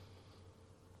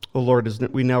O Lord, as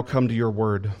we now come to your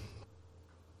word,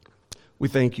 we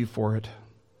thank you for it.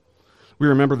 We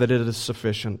remember that it is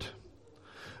sufficient,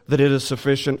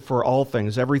 for all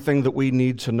things, everything that we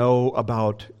need to know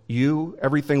about you,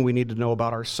 everything we need to know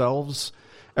about ourselves,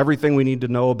 everything we need to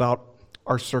know about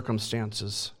our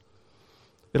circumstances.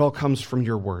 It all comes from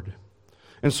your word.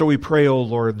 And so we pray, O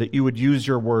Lord, that you would use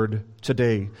your word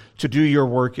today to do your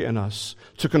work in us,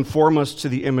 to conform us to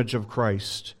the image of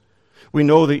Christ. We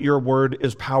know that your word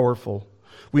is powerful.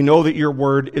 We know that your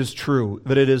word is true,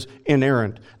 that it is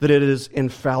inerrant, that it is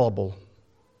infallible.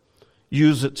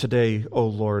 Use it today, O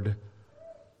Lord,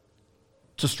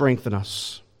 to strengthen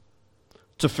us,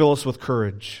 to fill us with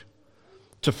courage,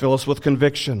 to fill us with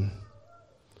conviction,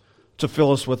 to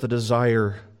fill us with a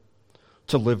desire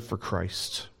to live for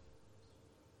Christ.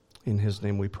 In his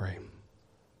name we pray.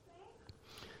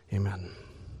 Amen.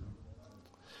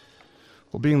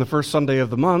 Well, being the first Sunday of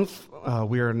the month,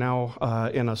 we are now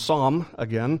in a psalm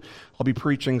again. I'll be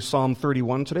preaching Psalm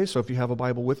 31 today, so if you have a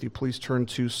Bible with you, please turn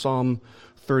to Psalm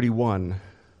 31.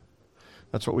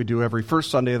 That's what we do every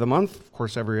first Sunday of the month. Of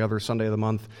course, every other Sunday of the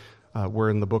month, we're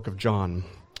in the book of John.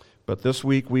 But this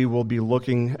week, we will be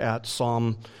looking at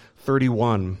Psalm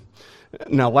 31.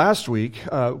 Now, last week,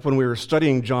 when we were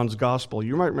studying John's Gospel,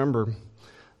 you might remember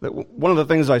that one of the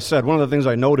things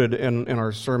I noted in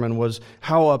our sermon was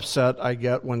how upset I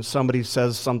get when somebody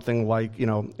says something like,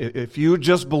 if you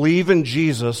just believe in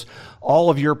Jesus, all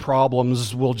of your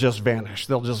problems will just vanish.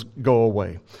 They'll just go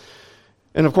away.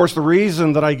 And of course, the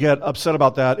reason that I get upset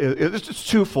about that is it's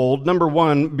twofold. Number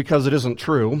one, because it isn't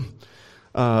true.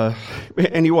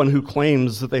 Anyone who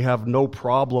claims that they have no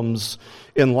problems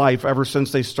in life ever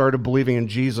since they started believing in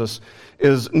Jesus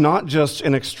is not just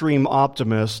an extreme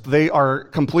optimist. They are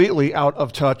completely out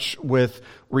of touch with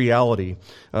reality.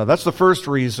 That's the first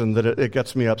reason that it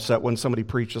gets me upset when somebody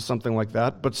preaches something like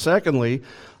that. But secondly,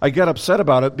 I get upset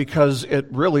about it because it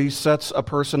really sets a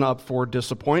person up for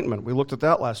disappointment. We looked at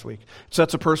that last week. It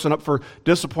sets a person up for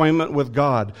disappointment with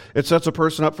God. It sets a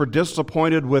person up for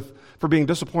being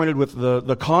disappointed with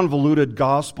the convoluted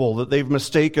gospel that they've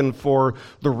mistaken for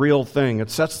the real thing.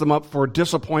 It sets them up for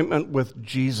disappointment with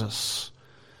Jesus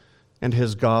and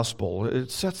his gospel. It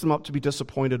sets them up to be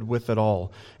disappointed with it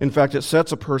all. In fact, it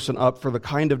sets a person up for the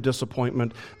kind of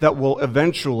disappointment that will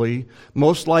eventually,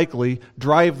 most likely,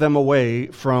 drive them away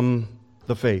from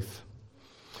the faith.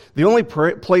 The only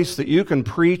place that you can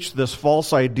preach this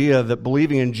false idea that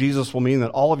believing in Jesus will mean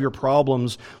that all of your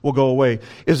problems will go away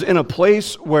is in a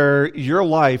place where your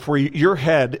life, where your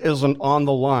head isn't on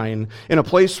the line, in a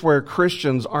place where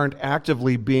Christians aren't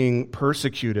actively being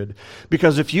persecuted.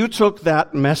 Because if you took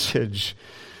that message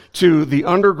to the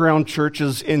underground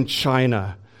churches in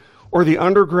China, or the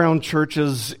underground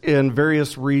churches in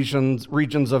various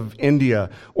regions of India,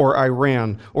 or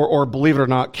Iran, or believe it or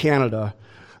not, Canada,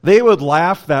 they would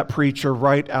laugh that preacher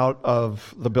right out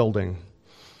of the building.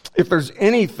 If there's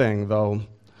anything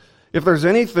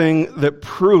that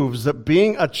proves that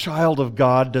being a child of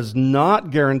God does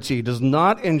not guarantee, does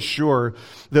not ensure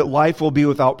that life will be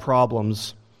without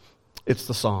problems, it's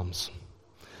the Psalms.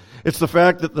 It's the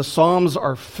fact that the Psalms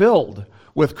are filled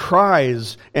with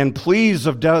cries and pleas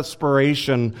of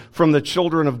desperation from the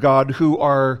children of God who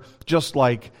are just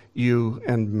like you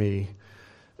and me.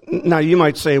 Now, you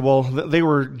might say, well, they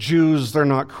were Jews, they're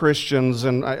not Christians,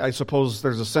 and I suppose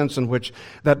there's a sense in which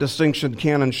that distinction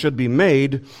can and should be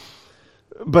made.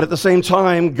 But at the same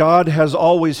time, God has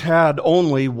always had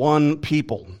only one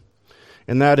people,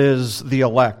 and that is the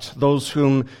elect, those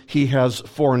whom he has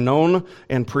foreknown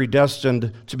and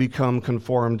predestined to become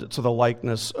conformed to the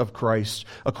likeness of Christ,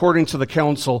 according to the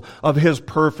counsel of his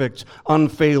perfect,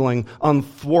 unfailing,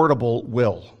 unthwartable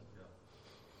will.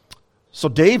 So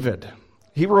David,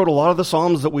 he wrote a lot of the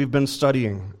Psalms that we've been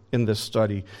studying in this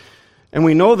study. And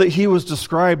we know that he was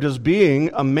described as being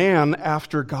a man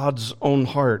after God's own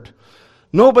heart.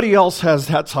 Nobody else has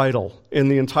that title in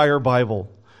the entire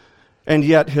Bible. And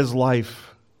yet his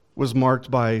life was marked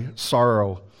by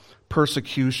sorrow,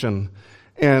 persecution,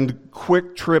 and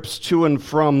quick trips to and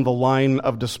from the line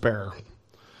of despair.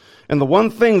 And the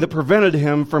one thing that prevented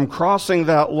him from crossing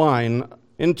that line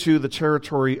into the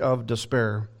territory of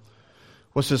despair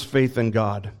was his faith in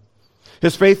God.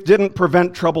 His faith didn't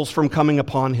prevent troubles from coming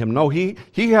upon him. No, he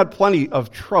had plenty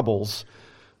of troubles.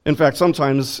 In fact,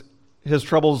 sometimes his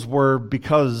troubles were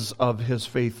because of his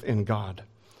faith in God.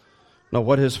 No,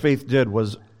 what his faith did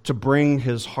was to bring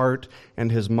his heart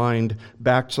and his mind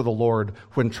back to the Lord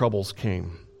when troubles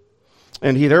came.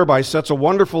 And he thereby sets a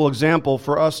wonderful example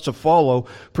for us to follow,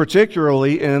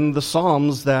 particularly in the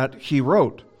Psalms that he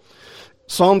wrote.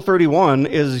 Psalm 31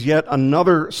 is yet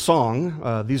another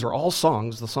song. These are all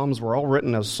songs. The Psalms were all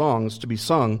written as songs to be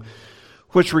sung,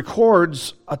 which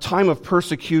records a time of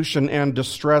persecution and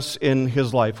distress in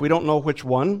his life. We don't know which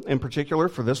one in particular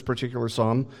for this particular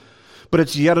psalm, but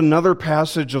it's yet another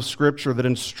passage of Scripture that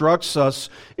instructs us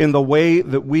in the way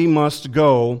that we must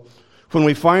go when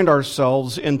we find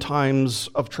ourselves in times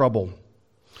of trouble.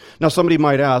 Now, somebody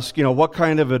might ask, what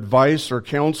kind of advice or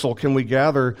counsel can we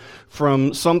gather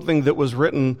from something that was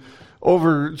written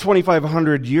over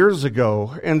 2,500 years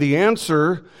ago? And the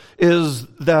answer is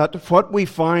that what we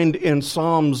find in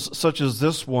Psalms such as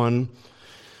this one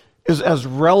is as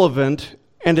relevant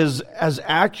and is as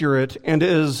accurate and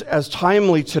is as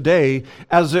timely today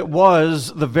as it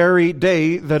was the very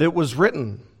day that it was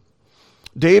written.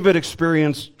 David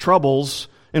experienced troubles.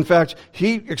 In fact,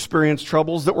 he experienced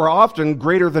troubles that were often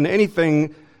greater than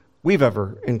anything we've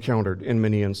ever encountered in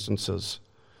many instances.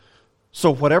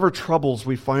 So whatever troubles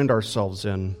we find ourselves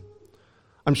in,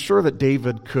 I'm sure that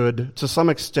David could, to some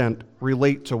extent,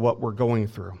 relate to what we're going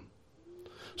through.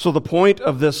 So the point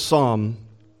of this psalm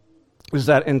is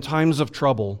that in times of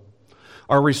trouble,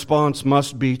 our response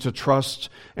must be to trust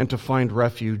and to find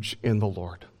refuge in the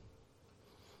Lord.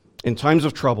 In times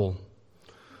of trouble,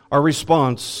 our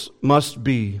response must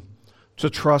be to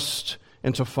trust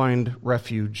and to find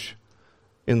refuge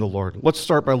in the Lord. Let's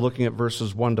start by looking at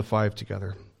verses 1 to 5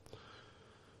 together.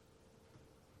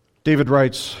 David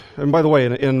writes, and by the way,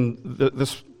 in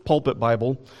this pulpit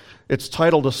Bible, it's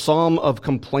titled A Psalm of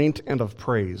Complaint and of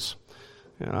Praise.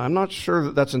 I'm not sure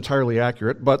that that's entirely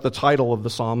accurate, but the title of the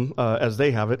psalm, as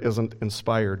they have it, isn't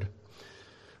inspired.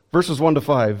 Verses 1 to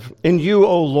 5, In you,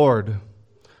 O Lord,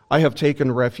 I have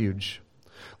taken refuge.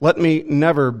 Let me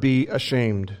never be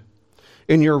ashamed.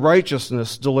 In your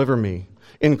righteousness, deliver me.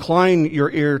 Incline your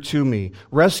ear to me.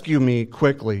 Rescue me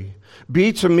quickly.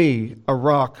 Be to me a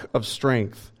rock of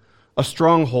strength, a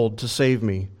stronghold to save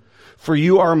me. For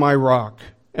you are my rock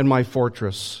and my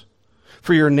fortress.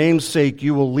 For your name's sake,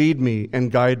 you will lead me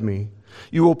and guide me.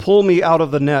 You will pull me out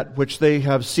of the net which they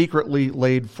have secretly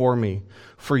laid for me.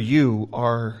 For you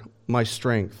are my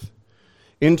strength.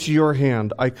 Into your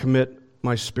hand I commit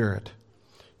my spirit.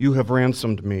 You have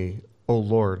ransomed me, O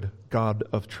Lord, God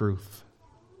of truth.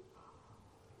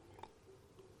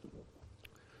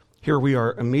 Here we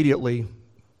are immediately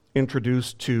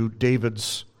introduced to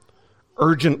David's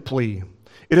urgent plea.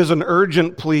 It is an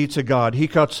urgent plea to God. He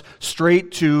cuts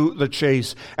straight to the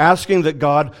chase, asking that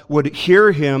God would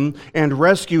hear him and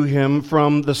rescue him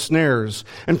from the snares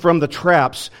and from the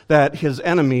traps that his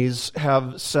enemies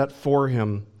have set for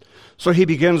him. So he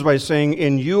begins by saying,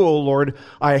 In you, O Lord,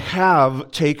 I have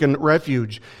taken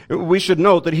refuge. We should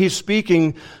note that he's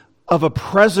speaking of a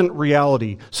present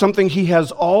reality, something he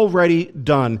has already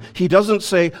done. He doesn't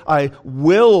say, I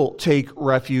will take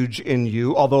refuge in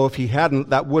you, although if he hadn't,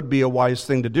 that would be a wise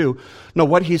thing to do. No,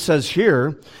 what he says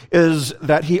here is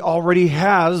that he already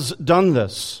has done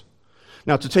this.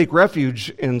 Now, to take refuge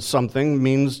in something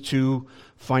means to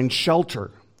find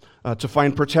shelter. To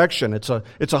find protection. It's a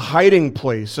hiding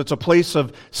place. It's a place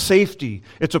of safety.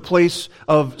 It's a place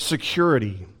of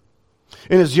security.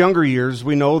 In his younger years,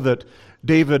 we know that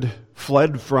David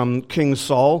fled from King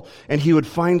Saul, and he would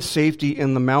find safety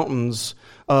in the mountains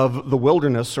of the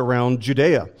wilderness around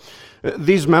Judea.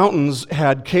 These mountains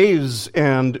had caves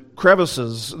and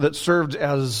crevices that served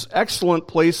as excellent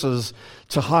places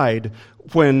to hide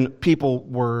when people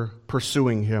were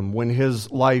pursuing him, when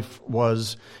his life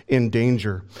was in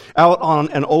danger. Out on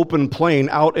an open plain,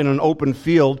 out in an open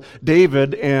field,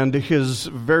 David and his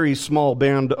very small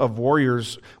band of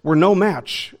warriors were no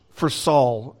match for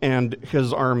Saul and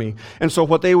his army. And so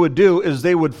what they would do is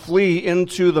they would flee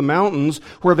into the mountains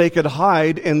where they could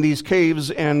hide in these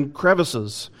caves and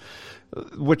crevices,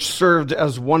 which served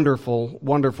as wonderful,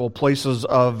 wonderful places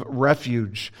of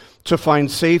refuge to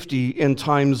find safety in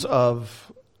times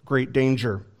of great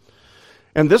danger.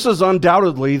 And this is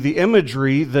undoubtedly the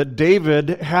imagery that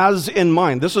David has in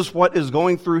mind. This is what is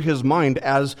going through his mind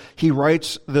as he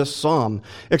writes this psalm.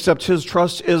 Except his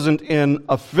trust isn't in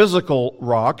a physical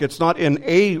rock. It's not in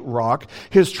a rock.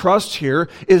 His trust here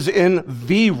is in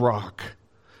the rock.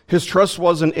 His trust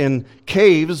wasn't in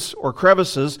caves or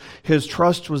crevices. His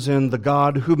trust was in the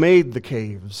God who made the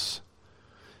caves.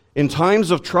 In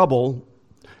times of trouble,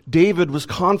 David was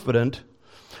confident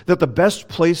that the best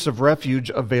place of refuge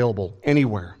available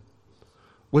anywhere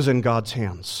was in God's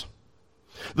hands.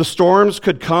 The storms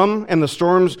could come and the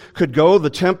storms could go.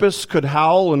 The tempests could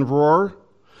howl and roar.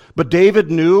 But David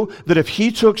knew that if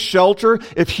he took shelter,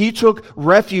 if he took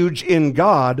refuge in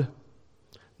God,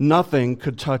 nothing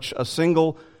could touch a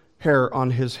single hair on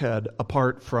his head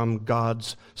apart from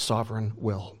God's sovereign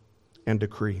will. and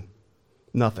decree.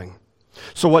 Nothing.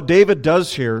 So what David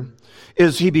does here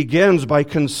is he begins by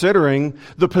considering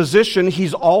the position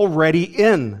he's already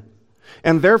in,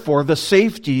 and therefore the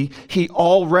safety he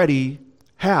already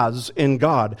has in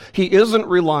God. He isn't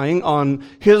relying on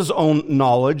his own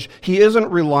knowledge. He isn't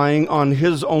relying on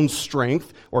his own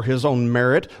strength or his own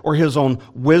merit or his own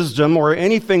wisdom or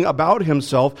anything about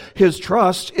himself. His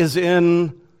trust is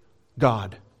in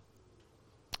God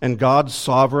and God's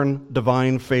sovereign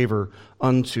divine favor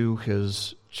unto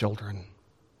his children.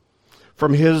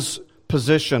 From his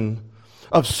position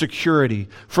of security,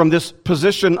 from this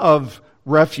position of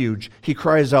refuge, he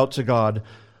cries out to God,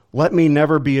 "Let me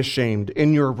never be ashamed.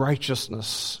 In your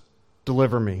righteousness,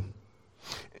 deliver me."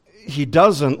 He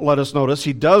doesn't, let us notice,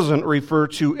 he doesn't refer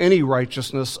to any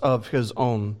righteousness of his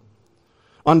own.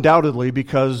 Undoubtedly,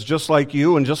 because just like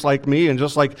you and just like me and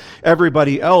just like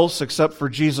everybody else except for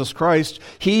Jesus Christ,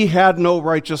 he had no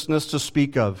righteousness to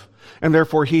speak of, and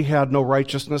therefore he had no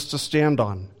righteousness to stand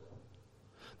on.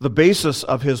 The basis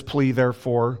of his plea,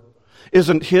 therefore,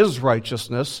 isn't his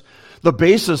righteousness. The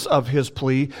basis of his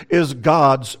plea is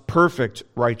God's perfect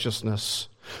righteousness.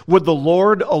 Would the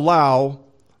Lord allow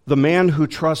the man who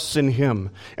trusts in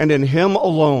him and in him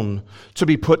alone to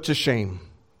be put to shame?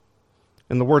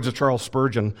 In the words of Charles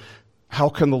Spurgeon, how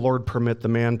can the Lord permit the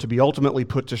man to be ultimately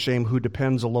put to shame who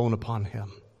depends alone upon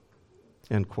him?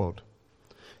 End quote.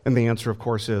 And the answer, of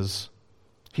course, is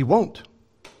he won't.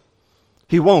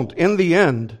 He won't. In the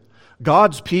end,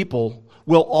 God's people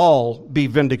will all be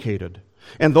vindicated.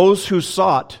 And those who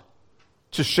sought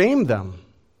to shame them,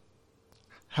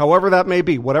 however that may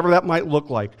be, whatever that might look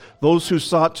like, those who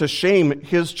sought to shame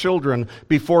his children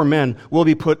before men will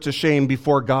be put to shame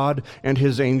before God and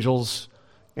his angels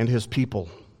and his people.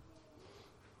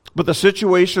 But the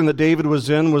situation that David was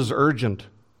in was urgent.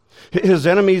 His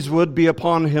enemies would be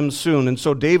upon him soon, and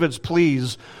so David's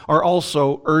pleas are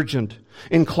also urgent.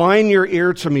 "Incline your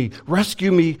ear to me.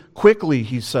 Rescue me quickly,"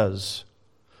 he says.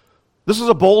 This is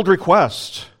a bold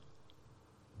request,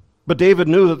 but David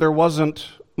knew that there wasn't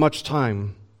much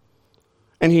time,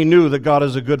 and he knew that God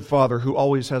is a good father who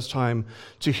always has time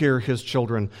to hear his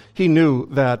children. He knew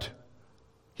that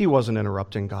he wasn't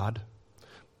interrupting God.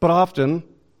 But often,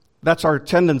 that's our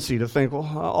tendency to think, well,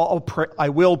 I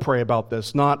will pray about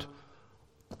this, not,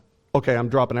 okay, I'm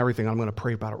dropping everything, I'm going to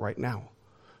pray about it right now.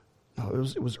 No,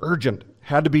 it was urgent,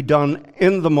 had to be done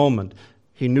in the moment.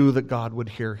 He knew that God would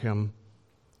hear him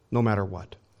no matter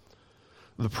what.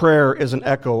 The prayer is an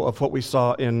echo of what we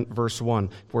saw in verse 1,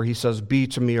 where he says, "Be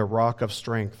to me a rock of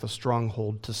strength, a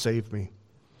stronghold to save me."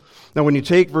 Now, when you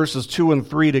take verses 2 and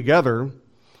 3 together,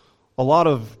 a lot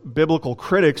of biblical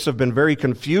critics have been very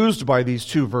confused by these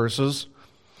two verses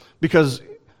because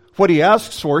what he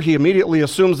asks for, he immediately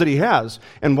assumes that he has.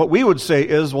 And what we would say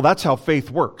is, well, that's how faith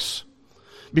works.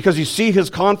 Because you see his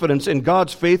confidence in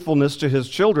God's faithfulness to his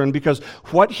children, because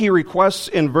what he requests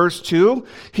in verse 2,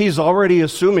 he's already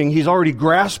assuming, he's already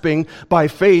grasping by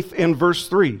faith in verse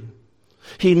 3.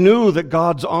 He knew that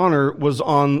God's honor was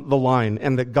on the line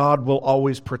and that God will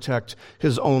always protect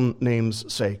his own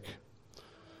name's sake.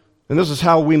 And this is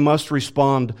how we must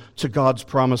respond to God's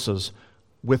promises,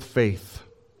 with faith.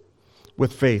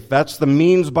 With faith. That's the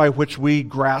means by which we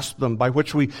grasp them, by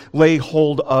which we lay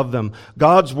hold of them.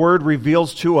 God's word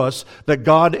reveals to us that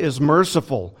God is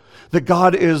merciful, that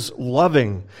God is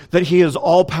loving, that he is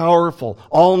all-powerful,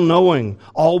 all-knowing,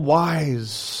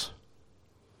 all-wise.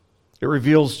 It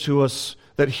reveals to us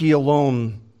that he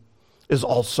alone is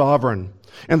all-sovereign,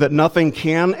 and that nothing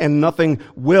can and nothing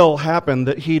will happen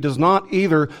that he does not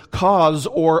either cause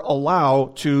or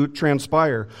allow to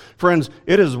transpire. Friends,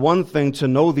 it is one thing to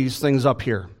know these things up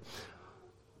here.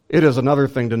 It is another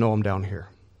thing to know them down here.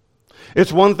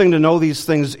 It's one thing to know these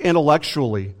things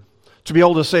intellectually, to be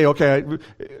able to say, okay,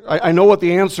 I know what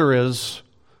the answer is,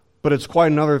 but it's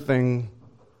quite another thing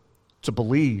to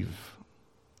believe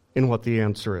in what the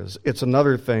answer is. It's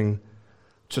another thing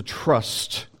to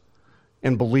trust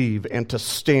and believe and to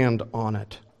stand on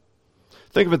it.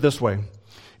 Think of it this way.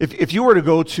 If you were to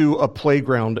go to a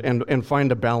playground and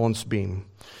find a balance beam,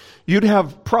 you'd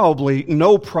have probably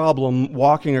no problem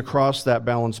walking across that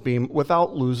balance beam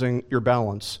without losing your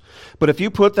balance. But if you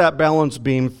put that balance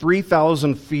beam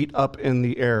 3,000 feet up in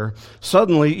the air,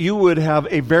 suddenly you would have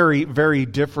a very, very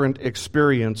different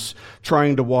experience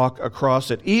trying to walk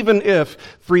across it. Even if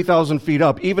 3,000 feet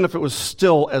up, even if it was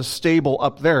still as stable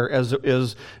up there as it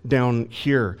is down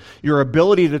here. Your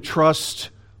ability to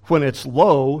trust when it's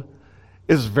low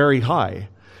is very high.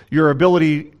 Your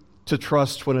ability to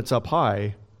trust when it's up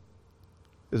high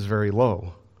is very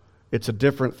low. It's a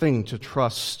different thing to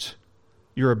trust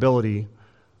your ability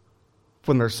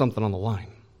when there's something on the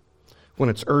line, when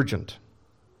it's urgent.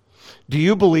 Do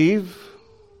you believe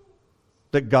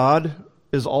that God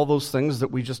is all those things that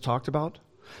we just talked about?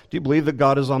 Do you believe that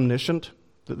God is omniscient,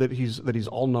 that He's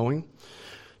all-knowing?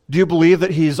 Do you believe that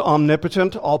He's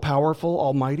omnipotent, all-powerful,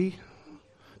 almighty?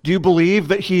 Do you believe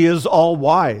that He is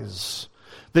all-wise,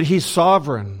 that He's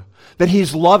sovereign, that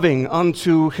He's loving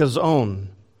unto His own?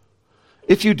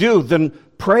 If you do, then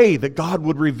pray that God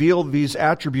would reveal these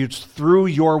attributes through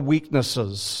your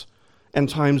weaknesses and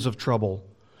times of trouble,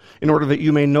 in order that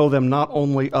you may know them not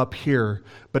only up here,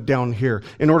 but down here,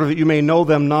 in order that you may know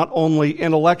them not only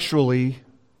intellectually,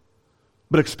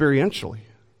 but experientially,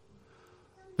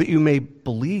 that you may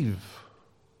believe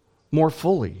more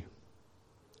fully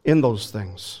in those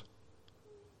things,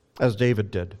 as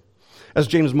David did. As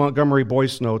James Montgomery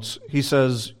Boyce notes, he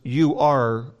says, "You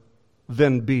are,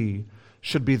 then be,"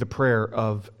 should be the prayer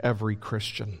of every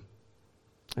Christian.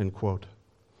 End quote.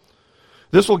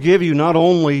 This will give you not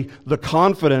only the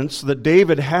confidence that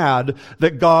David had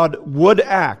that God would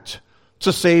act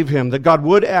to save him, that God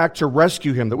would act to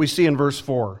rescue him, that we see in verse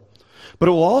 4, but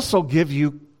it will also give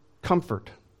you comfort.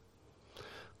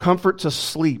 Comfort to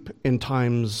sleep in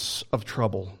times of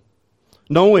trouble,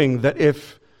 knowing that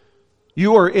if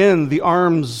you are in the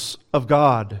arms of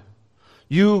God,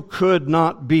 you could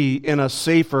not be in a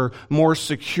safer, more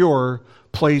secure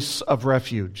place of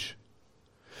refuge.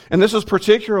 And this is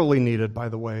particularly needed, by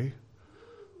the way,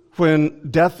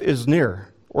 when death is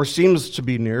near, or seems to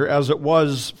be near, as it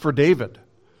was for David.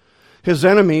 His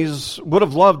enemies would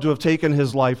have loved to have taken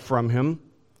his life from him,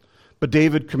 but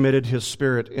David committed his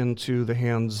spirit into the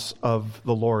hands of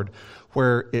the Lord,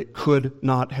 where it could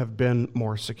not have been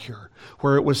more secure,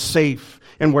 where it was safe,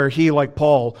 and where he, like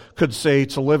Paul, could say,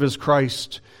 to live is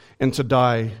Christ, and to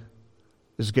die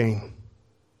is gain.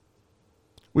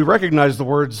 We recognize the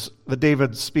words that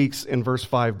David speaks in verse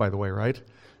 5, by the way, right?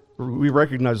 We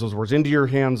recognize those words. "Into your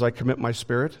hands I commit my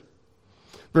spirit."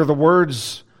 They're the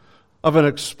words of an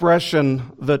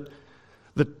expression that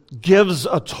gives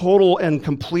a total and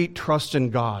complete trust in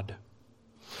God.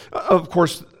 Of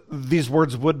course, these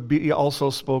words would be also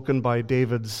spoken by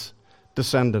David's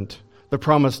descendant, the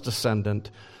promised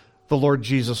descendant, the Lord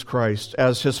Jesus Christ,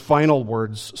 as his final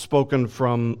words spoken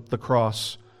from the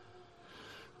cross.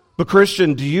 But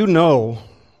Christian, do you know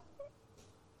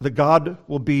that God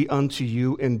will be unto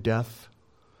you in death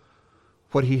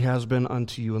what He has been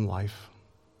unto you in life?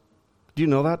 Do you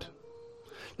know that?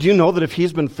 Do you know that if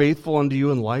He's been faithful unto you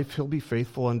in life, He'll be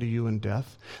faithful unto you in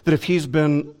death? That if He's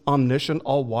been omniscient,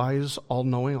 all-wise,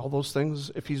 all-knowing, all those things,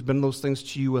 if He's been those things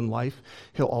to you in life,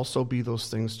 He'll also be those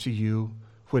things to you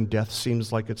when death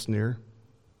seems like it's near?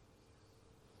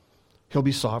 He'll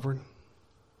be sovereign,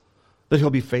 that He'll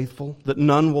be faithful, that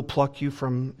none will pluck you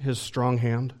from His strong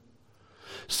hand.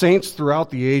 Saints throughout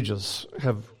the ages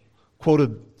have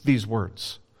quoted these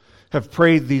words, have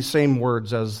prayed these same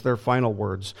words as their final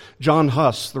words. John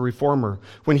Huss, the Reformer,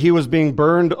 when he was being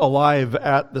burned alive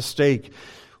at the stake,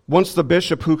 once the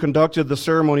bishop who conducted the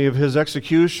ceremony of his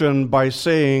execution by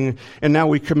saying, "And now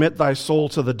we commit thy soul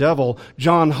to the devil,"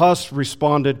 John Huss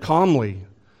responded calmly,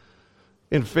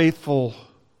 in faithful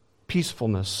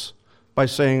peacefulness, by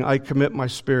saying, "I commit my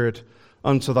spirit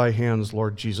unto thy hands,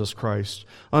 Lord Jesus Christ.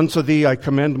 Unto thee I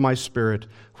commend my spirit,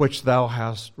 which thou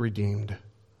hast redeemed."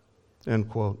 End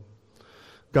quote.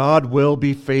 God will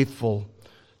be faithful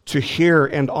to hear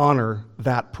and honor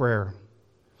that prayer.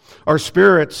 Our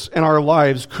spirits and our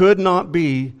lives could not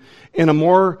be in a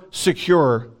more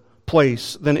secure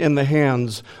place than in the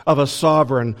hands of a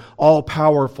sovereign,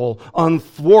 all-powerful,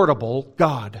 unthwartable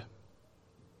God.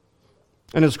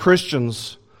 And as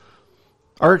Christians,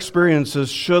 our experiences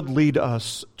should lead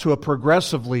us to a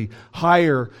progressively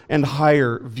higher and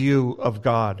higher view of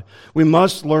God. We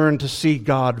must learn to see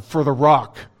God for the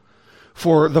rock,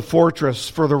 for the fortress,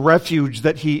 for the refuge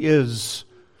that He is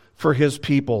for His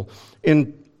people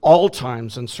in all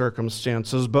times and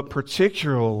circumstances, but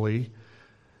particularly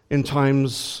in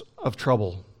times of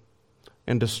trouble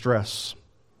and distress.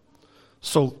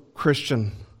 So,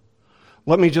 Christian,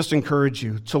 let me just encourage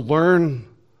you to learn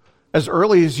as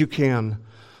early as you can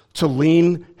to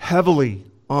lean heavily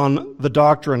on the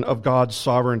doctrine of God's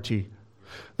sovereignty.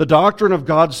 The doctrine of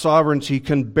God's sovereignty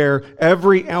can bear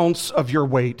every ounce of your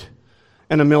weight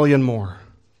and a million more.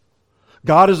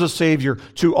 God is a Savior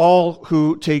to all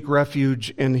who take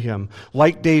refuge in Him.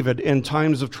 Like David, in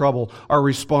times of trouble, our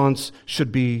response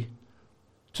should be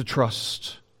to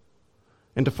trust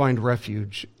and to find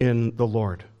refuge in the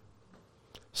Lord.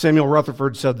 Samuel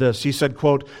Rutherford said this. He said,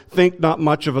 quote, "Think not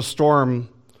much of a storm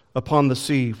upon the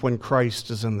sea when Christ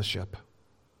is in the ship."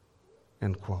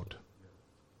 End quote.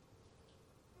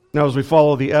 Now, as we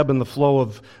follow the ebb and the flow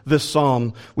of this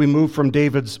psalm, we move from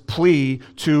David's plea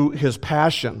to his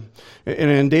passion. And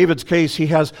in David's case, he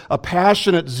has a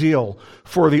passionate zeal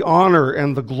for the honor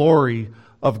and the glory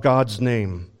of God's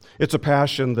name. It's a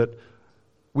passion that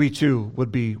we too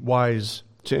would be wise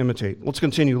to imitate. Let's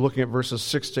continue looking at verses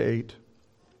 6 to 8.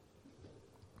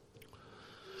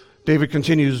 David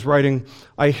continues writing,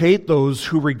 I hate those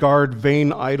who regard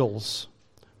vain idols,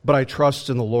 but I trust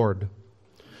in the Lord.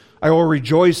 I will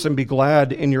rejoice and be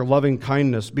glad in your loving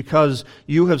kindness, because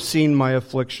you have seen my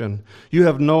affliction. You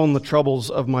have known the troubles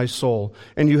of my soul,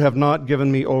 and you have not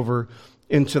given me over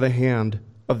into the hand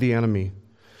of the enemy.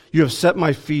 You have set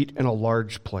my feet in a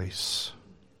large place.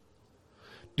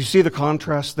 Do you see the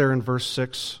contrast there in verse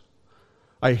 6?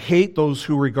 I hate those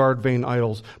who regard vain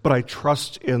idols, but I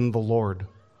trust in the Lord.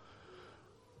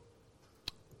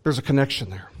 There's a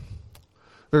connection there.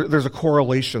 There's a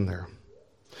correlation there.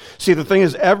 See, the thing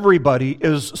is, everybody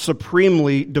is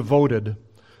supremely devoted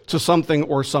to something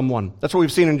or someone. That's what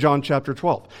we've seen in John chapter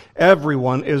 12.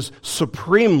 Everyone is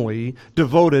supremely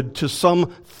devoted to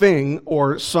something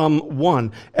or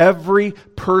someone. Every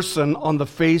person on the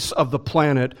face of the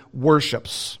planet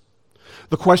worships.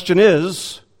 The question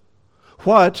is,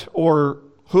 what or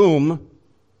whom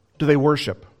do they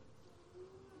worship?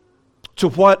 To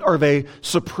what are they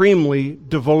supremely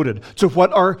devoted? To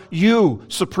what are you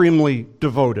supremely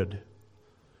devoted?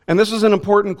 And this is an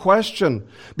important question,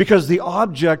 because the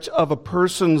object of a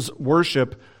person's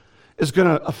worship is going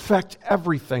to affect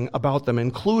everything about them,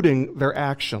 including their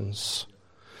actions.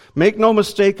 Make no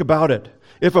mistake about it.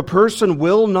 If a person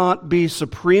will not be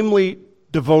supremely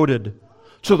devoted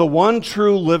to the one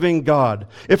true living God,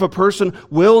 if a person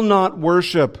will not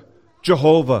worship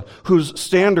Jehovah, whose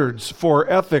standards for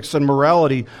ethics and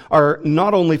morality are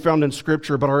not only found in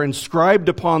Scripture, but are inscribed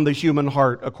upon the human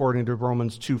heart, according to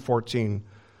Romans 2:14,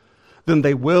 then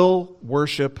they will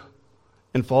worship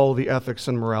and follow the ethics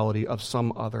and morality of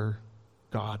some other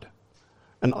god,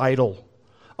 an idol,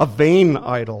 a vain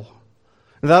idol.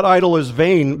 And that idol is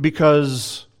vain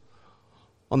because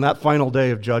on that final day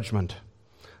of judgment,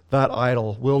 that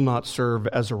idol will not serve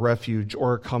as a refuge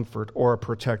or a comfort or a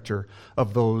protector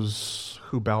of those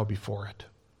who bow before it.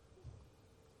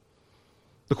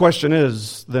 The question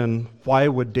is, then, why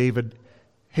would David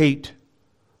hate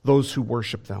those who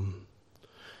worship them?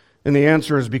 And the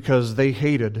answer is because they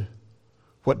hated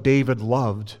what David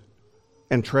loved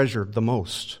and treasured the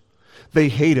most. They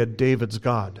hated David's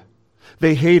God.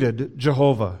 They hated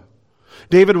Jehovah.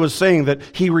 David was saying that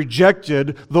he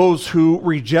rejected those who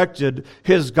rejected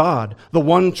his God, the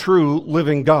one true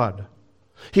living God.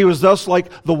 He was thus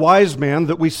like the wise man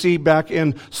that we see back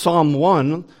in Psalm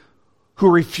 1, who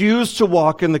refused to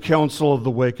walk in the counsel of the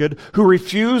wicked, who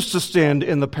refused to stand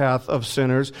in the path of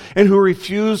sinners, and who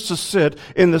refused to sit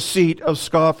in the seat of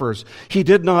scoffers. He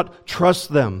did not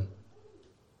trust them.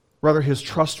 Rather, his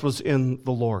trust was in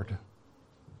the Lord.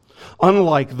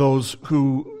 Unlike those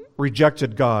who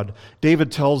rejected God,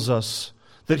 David tells us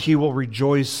that he will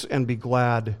rejoice and be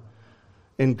glad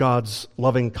in God's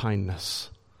loving kindness.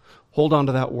 Hold on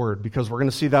to that word, because we're going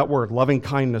to see that word, loving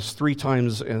kindness, 3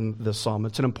 times in this psalm.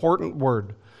 It's an important word,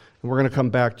 and we're going to come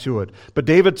back to it. But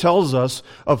David tells us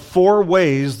of 4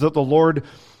 ways that the Lord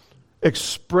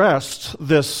expressed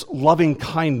this loving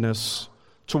kindness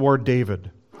toward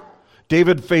David.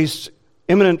 David faced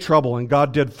imminent trouble, and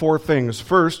God did 4 things.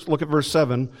 First, look at verse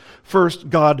 7. First,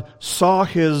 God saw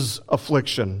his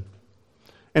affliction,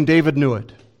 and David knew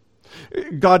it.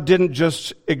 God didn't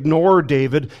just ignore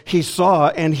David. He saw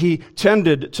and he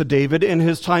tended to David in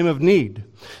his time of need.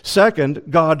 Second,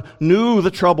 God knew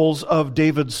the troubles of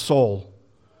David's soul.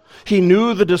 He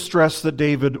knew the distress that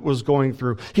David was going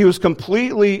through. He was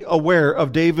completely aware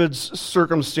of David's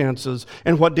circumstances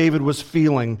and what David was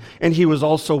feeling, and he was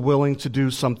also willing to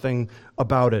do something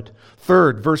about it.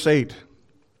 Third, verse 8,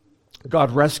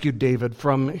 God rescued David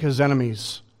from his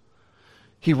enemies.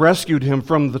 He rescued him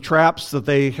from the traps that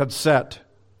they had set.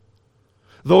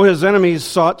 Though his enemies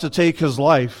sought to take his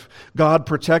life, God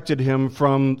protected him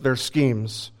from their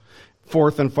schemes.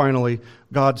 Fourth and finally,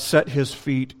 God set his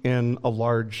feet in a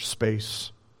large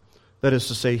space. That is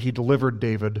to say, he delivered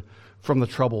David from the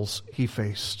troubles he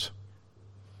faced.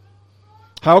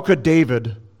 How could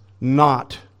David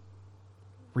not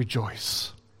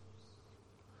rejoice?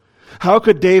 How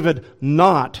could David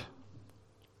not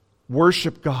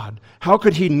worship God? How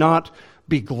could he not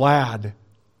be glad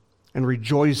and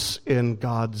rejoice in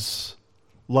God's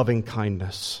loving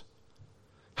kindness?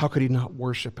 How could he not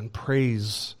worship and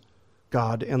praise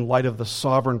God in light of the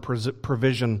sovereign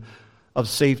provision of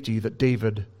safety that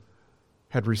David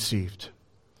had received?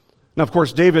 Now, of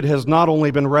course, David has not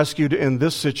only been rescued in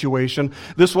this situation.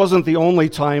 This wasn't the only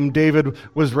time David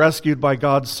was rescued by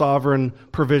God's sovereign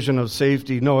provision of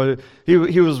safety. No, he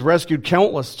was rescued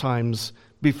countless times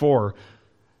before.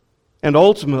 And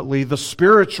ultimately, the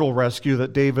spiritual rescue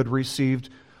that David received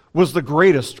was the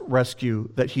greatest rescue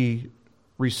that he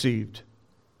received.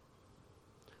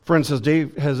 Friends,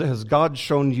 has God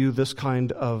shown you this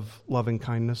kind of loving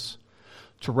kindness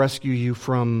to rescue you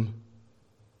from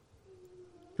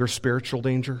your spiritual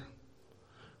danger?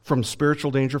 From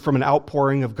spiritual danger, from an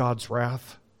outpouring of God's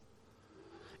wrath?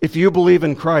 If you believe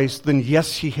in Christ, then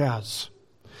yes, He has.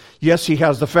 Yes, He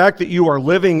has. The fact that you are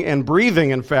living and breathing,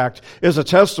 in fact, is a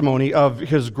testimony of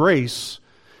His grace.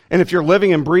 And if you're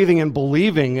living and breathing and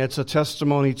believing, it's a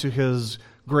testimony to His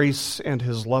grace and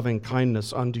His loving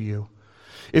kindness unto you.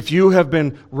 If you have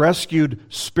been rescued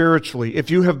spiritually,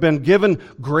 if you have been given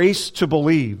grace to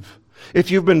believe, if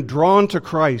you've been drawn to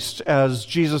Christ, as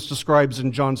Jesus describes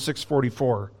in John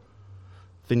 6:44,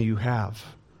 then you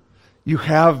have. You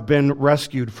have been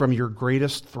rescued from your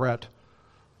greatest threat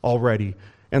already,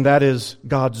 and that is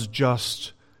God's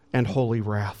just and holy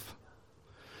wrath.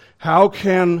 How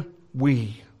can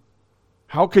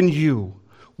you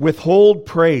withhold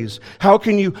praise? How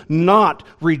can you not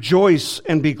rejoice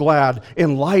and be glad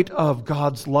in light of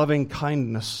God's loving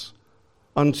kindness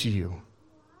unto you?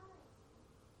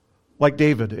 Like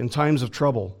David, in times of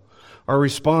trouble, our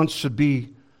response should be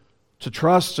to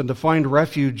trust and to find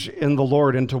refuge in the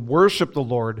Lord and to worship the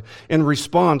Lord in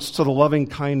response to the loving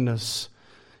kindness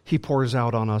He pours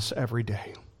out on us every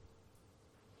day.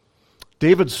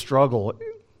 David's struggle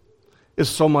is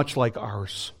so much like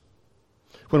ours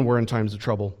when we're in times of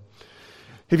trouble.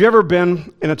 Have you ever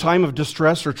been in a time of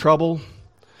distress or trouble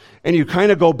and you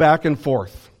kind of go back and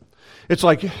forth? It's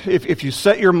like if you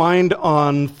set your mind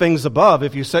on things above,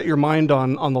 if you set your mind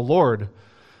on the Lord,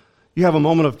 you have a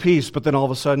moment of peace, but then all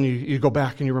of a sudden you go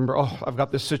back and you remember, oh, I've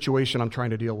got this situation I'm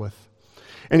trying to deal with.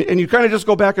 And you kind of just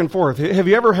go back and forth. Have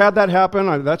you ever had that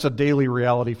happen? That's a daily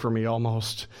reality for me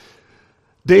almost.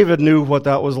 David knew what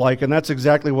that was like, and that's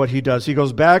exactly what he does. He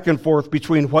goes back and forth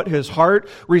between what his heart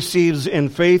receives in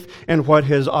faith and what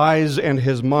his eyes and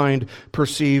his mind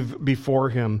perceive before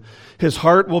him. His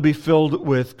heart will be filled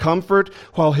with comfort,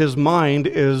 while his mind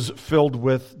is filled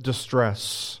with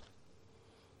distress.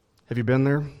 Have you been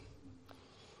there?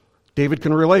 David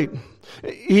can relate.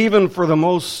 Even for the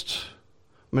most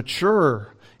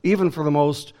mature, even for the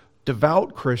most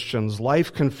devout Christians,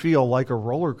 life can feel like a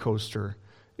roller coaster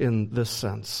in this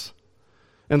sense.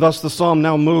 And thus the psalm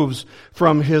now moves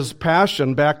from his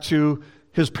passion back to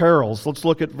his perils. Let's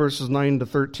look at verses 9 to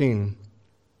 13.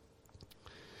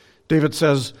 David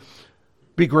says,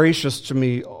 "Be gracious to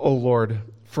me, O Lord,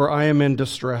 for I am in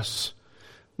distress.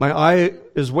 My eye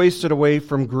is wasted away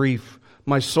from grief,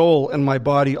 my soul and my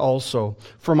body also.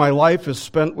 For my life is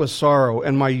spent with sorrow,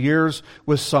 and my years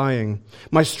with sighing.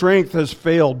 My strength has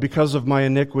failed because of my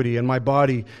iniquity, and my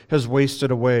body has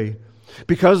wasted away.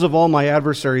 Because of all my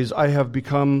adversaries, I have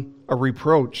become a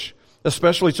reproach,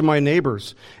 especially to my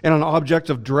neighbors, and an object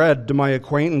of dread to my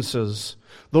acquaintances.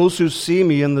 Those who see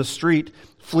me in the street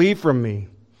flee from me.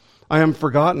 I am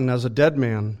forgotten as a dead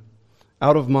man,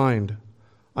 out of mind.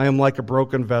 I am like a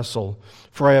broken vessel,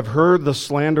 for I have heard the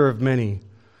slander of many.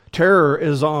 Terror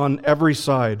is on every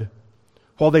side.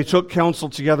 While they took counsel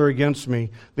together against me,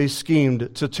 they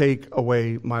schemed to take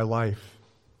away my life."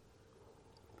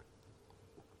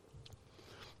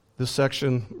 This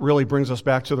section really brings us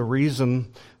back to the reason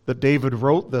that David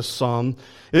wrote this psalm.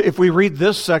 If we read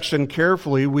this section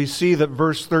carefully, we see that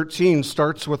verse 13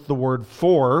 starts with the word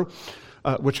 "for,"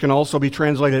 which can also be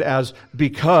translated as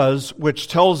 "because," which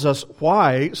tells us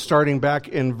why, starting back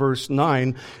in verse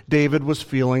 9, David was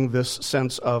feeling this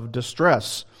sense of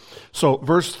distress. So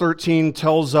verse 13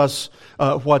 tells us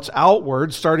what's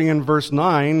outward. Starting in verse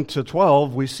 9 to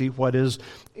 12, we see what is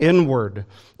inward.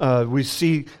 We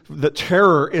see that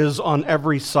terror is on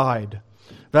every side.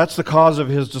 That's the cause of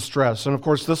his distress. And of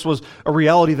course, this was a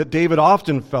reality that David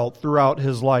often felt throughout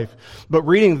his life. But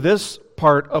reading this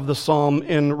part of the psalm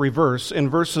in reverse, in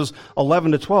verses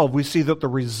 11 to 12, we see that the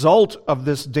result of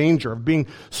this danger, of being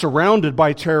surrounded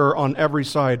by terror on every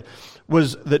side,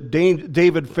 was that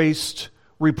David faced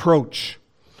reproach,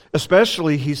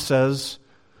 especially, he says,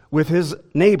 with his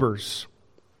neighbors.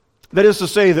 That is to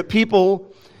say that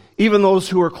people, even those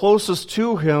who were closest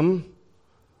to him,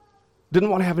 didn't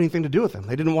want to have anything to do with him.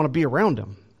 They didn't want to be around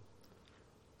him.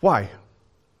 Why?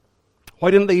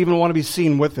 Why didn't they even want to be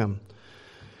seen with him?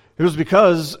 It was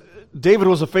because David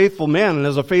was a faithful man, and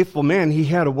as a faithful man, he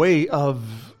had a way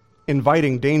of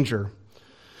inviting danger.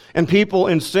 And people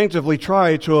instinctively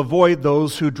try to avoid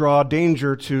those who draw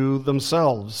danger to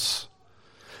themselves.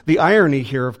 The irony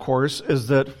here, of course, is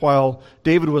that while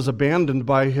David was abandoned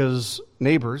by his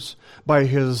neighbors, by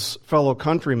his fellow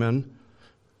countrymen,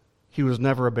 he was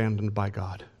never abandoned by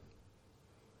God.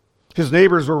 His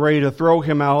neighbors were ready to throw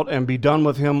him out and be done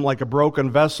with him like a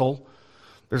broken vessel.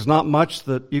 There's not much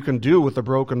that you can do with a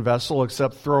broken vessel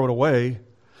except throw it away.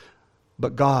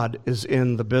 But God is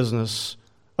in the business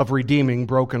of redeeming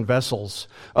broken vessels,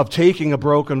 of taking a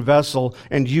broken vessel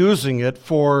and using it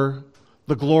for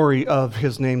the glory of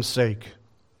His name's sake.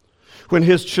 When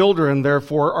His children,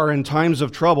 therefore, are in times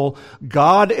of trouble,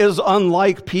 God is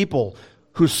unlike people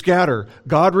who scatter.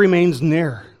 God remains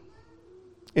near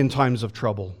in times of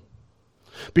trouble.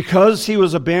 Because He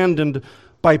was abandoned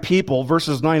by people,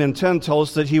 verses 9 and 10 tell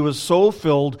us that He was so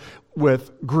filled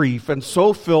with grief and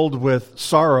so filled with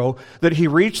sorrow that He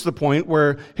reached the point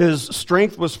where His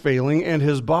strength was failing and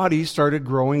His body started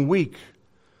growing weak.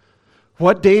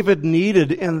 What David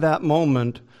needed in that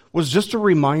moment was just a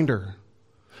reminder,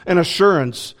 an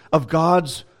assurance of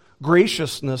God's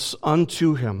graciousness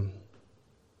unto him.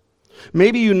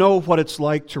 Maybe you know what it's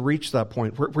like to reach that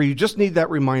point where you just need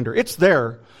that reminder. It's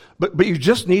there, but you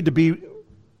just need to be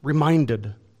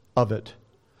reminded of it.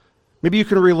 Maybe you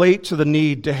can relate to the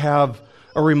need to have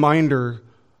a reminder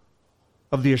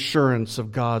of the assurance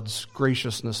of God's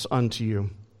graciousness unto you.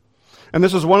 And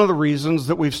this is one of the reasons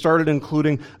that we've started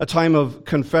including a time of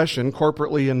confession,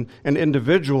 corporately and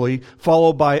individually,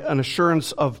 followed by an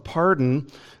assurance of pardon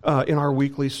in our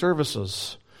weekly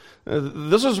services.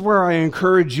 This is where I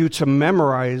encourage you to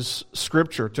memorize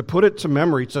Scripture, to put it to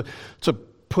memory, to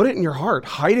put it in your heart,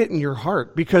 hide it in your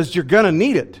heart, because you're going to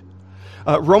need it.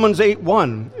 Romans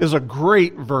 8:1 is a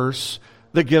great verse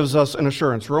that gives us an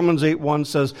assurance. Romans 8:1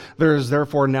 says, "There is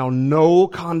therefore now no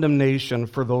condemnation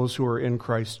for those who are in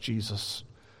Christ Jesus."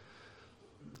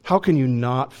 How can you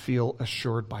not feel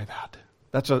assured by that?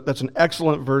 That's an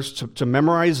excellent verse to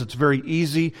memorize. It's very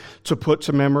easy to put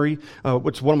to memory.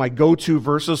 It's one of my go-to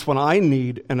verses when I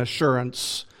need an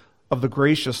assurance of the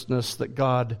graciousness that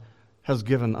God has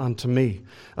given unto me.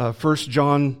 1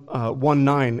 John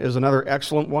 1:9 is another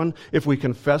excellent one. If we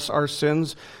confess our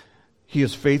sins, He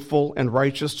is faithful and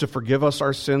righteous to forgive us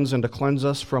our sins and to cleanse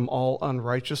us from all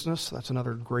unrighteousness. That's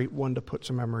another great one to put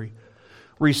to memory.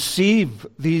 Receive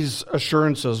these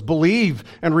assurances. Believe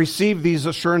and receive these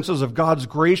assurances of God's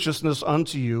graciousness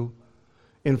unto you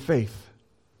in faith.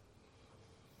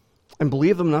 And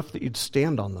believe them enough that you'd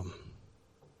stand on them.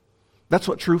 That's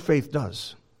what true faith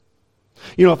does.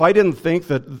 You know, if I didn't think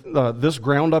that this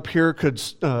ground up here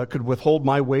could withhold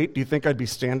my weight, do you think I'd be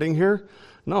standing here?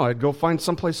 No, I'd go find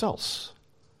someplace else.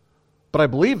 But I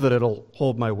believe that it'll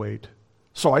hold my weight.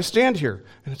 So I stand here.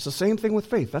 And it's the same thing with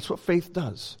faith. That's what faith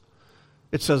does.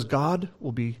 It says God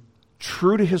will be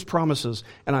true to His promises,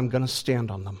 and I'm going to stand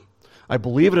on them. I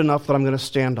believe it enough that I'm going to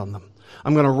stand on them.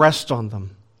 I'm going to rest on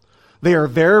them. They are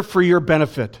there for your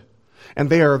benefit, and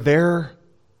they are there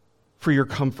for your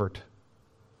comfort.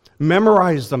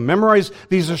 Memorize them. Memorize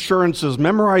these assurances.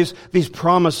 Memorize these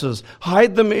promises.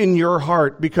 Hide them in your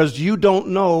heart because you don't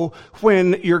know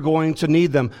when you're going to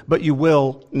need them, but you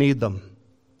will need them.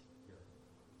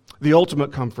 The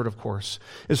ultimate comfort, of course,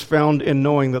 is found in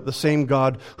knowing that the same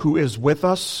God who is with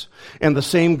us, and the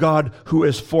same God who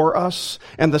is for us,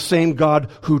 and the same God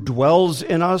who dwells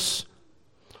in us,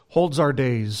 holds our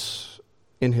days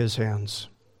in His hands.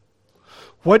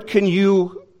 What can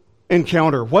you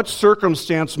encounter? What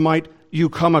circumstance might you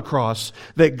come across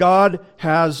that God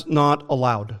has not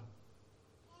allowed?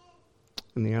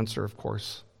 And the answer, of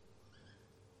course,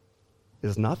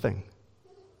 is nothing.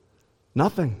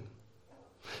 Nothing.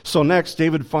 So next,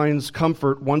 David finds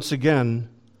comfort once again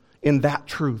in that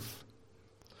truth.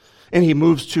 And he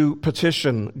moves to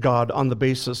petition God on the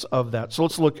basis of that. So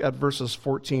let's look at verses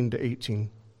 14 to 18.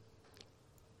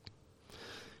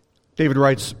 David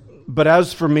writes, "But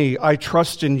as for me, I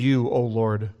trust in you, O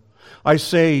Lord. I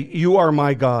say, you are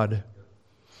my God.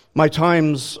 My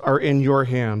times are in your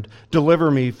hand. Deliver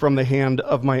me from the hand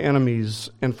of my enemies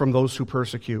and from those who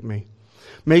persecute me.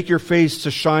 Make your face to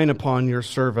shine upon your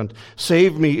servant.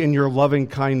 Save me in your loving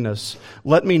kindness.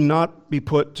 Let me not be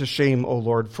put to shame, O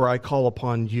Lord, for I call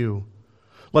upon you.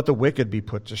 Let the wicked be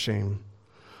put to shame.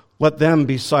 Let them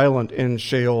be silent in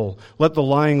Sheol. Let the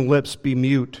lying lips be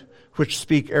mute, which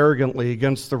speak arrogantly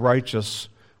against the righteous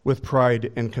with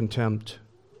pride and contempt."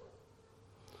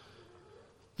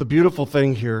 The beautiful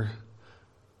thing here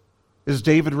is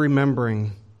David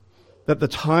remembering that the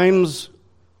times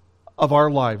of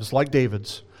our lives, like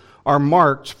David's, are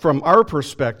marked from our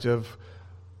perspective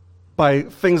by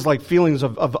things like feelings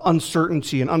of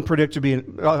uncertainty and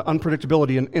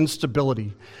unpredictability and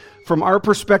instability. From our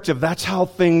perspective, that's how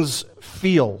things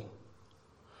feel.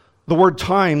 The word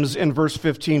times in verse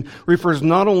 15 refers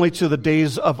not only to the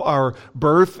days of our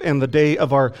birth and the day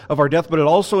of our death, but it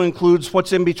also includes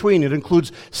what's in between. It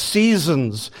includes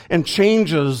seasons and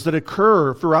changes that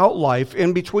occur throughout life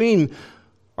in between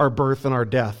our birth and our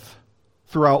death,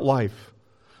 throughout life.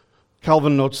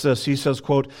 Calvin notes this. He says,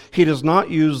 quote, "He does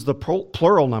not use the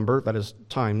plural number, that is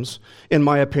times, in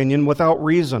my opinion, without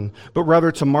reason, but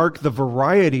rather to mark the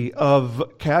variety of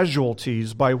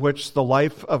casualties by which the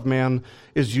life of man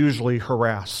is usually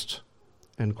harassed."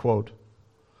 End quote.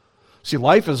 See,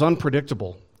 life is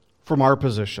unpredictable from our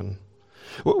position.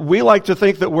 We like to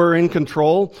think that we're in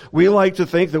control. We like to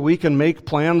think that we can make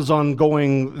plans on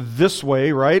going this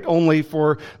way, right? Only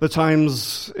for the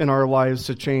times in our lives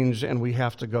to change and we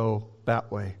have to go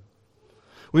that way.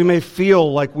 We may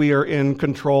feel like we are in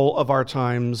control of our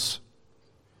times,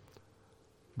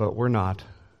 but we're not.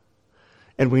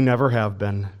 And we never have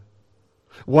been.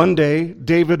 One day,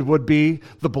 David would be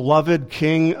the beloved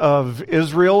king of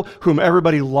Israel, whom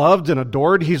everybody loved and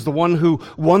adored. He's the one who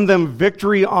won them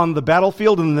victory on the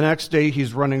battlefield, and the next day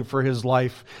he's running for his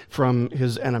life from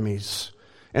his enemies.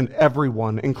 And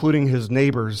everyone, including his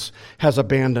neighbors, has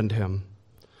abandoned him.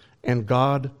 And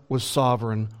God was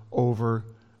sovereign over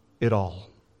it all.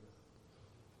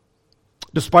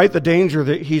 Despite the danger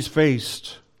that he's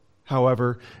faced,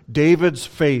 however, David's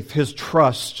faith, his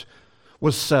trust,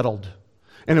 was settled.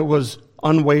 And it was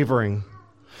unwavering.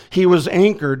 He was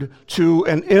anchored to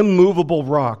an immovable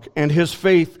rock, and his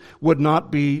faith would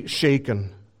not be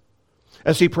shaken.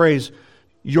 As he prays,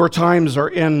 my times are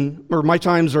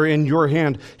in your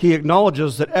hand, he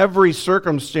acknowledges that every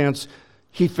circumstance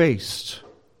he faced,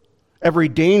 every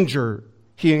danger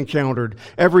he encountered,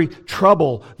 every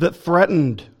trouble that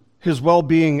threatened his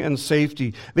well-being and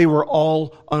safety, they were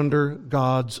all under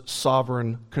God's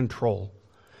sovereign control.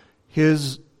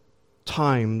 His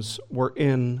times were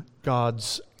in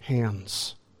God's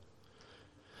hands.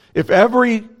 If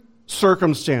every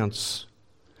circumstance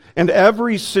and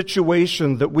every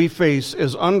situation that we face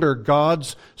is under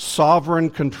God's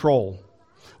sovereign control,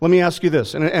 let me ask you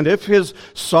this, and if his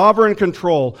sovereign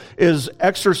control is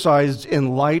exercised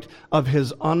in light of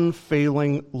his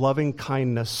unfailing loving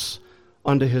kindness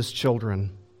unto his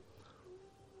children,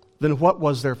 then what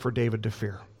was there for David to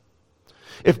fear?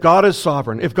 If God is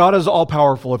sovereign, if God is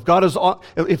all-powerful,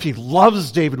 if he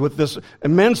loves David with this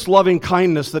immense loving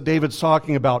kindness that David's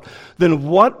talking about, then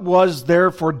what was there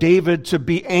for David to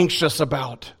be anxious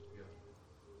about?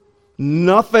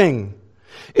 Nothing.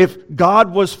 If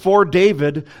God was for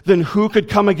David, then who could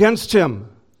come against him?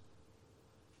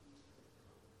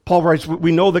 Paul writes,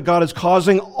 we know that God is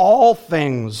causing all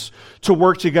things to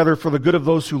work together for the good of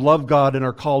those who love God and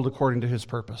are called according to his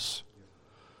purpose.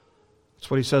 That's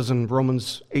what he says in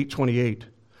Romans 8:28.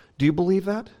 Do you believe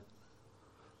that?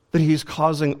 That he's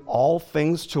causing all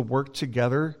things to work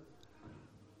together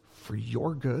for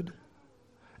your good?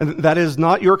 And that is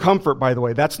not your comfort, by the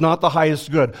way. That's not the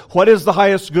highest good. What is the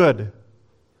highest good?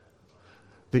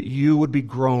 That you would be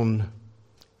grown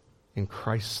in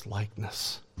Christ's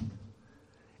likeness.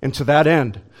 And to that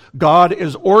end, God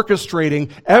is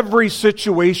orchestrating every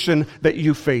situation that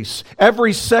you face.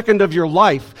 Every second of your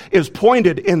life is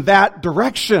pointed in that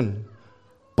direction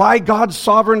by God's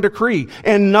sovereign decree,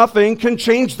 and nothing can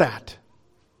change that.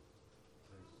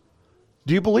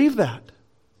 Do you believe that?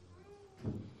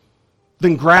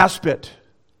 Then grasp it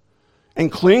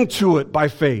and cling to it by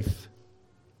faith.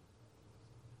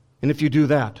 And if you do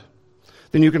that,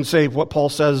 then you can say what Paul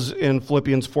says in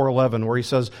Philippians 4:11, where he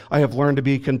says, I have learned to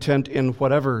be content in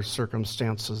whatever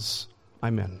circumstances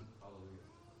I'm in.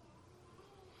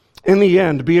 In the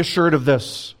end, be assured of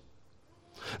this,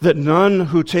 that none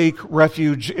who take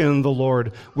refuge in the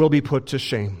Lord will be put to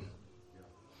shame.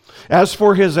 As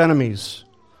for his enemies,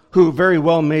 who very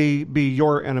well may be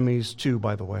your enemies too,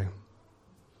 by the way,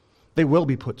 they will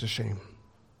be put to shame.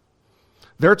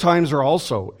 Their times are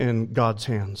also in God's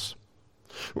hands.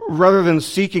 Rather than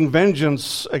seeking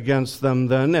vengeance against them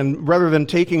then, and rather than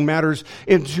taking matters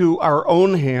into our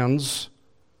own hands,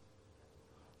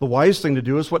 the wise thing to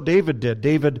do is what David did.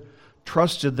 David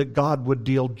trusted that God would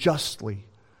deal justly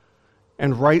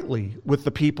and rightly with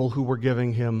the people who were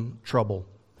giving him trouble.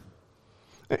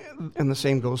 And the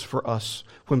same goes for us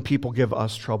when people give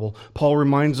us trouble. Paul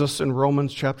reminds us in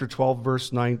Romans chapter 12,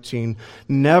 verse 19,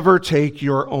 never take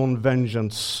your own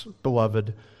vengeance,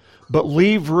 beloved, but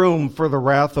leave room for the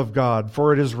wrath of God,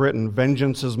 for it is written,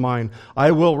 vengeance is mine,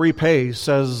 I will repay,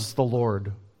 says the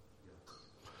Lord.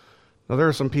 Now there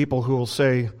are some people who will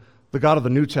say, the God of the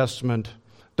New Testament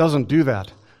doesn't do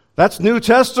that. That's New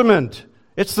Testament.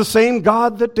 It's the same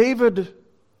God that David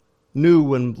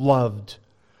knew and loved,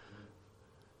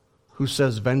 who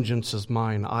says, vengeance is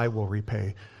mine, I will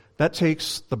repay. That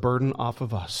takes the burden off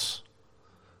of us.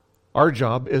 Our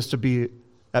job is to be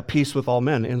at peace with all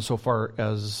men insofar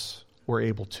as we're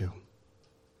able to.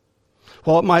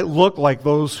 While it might look like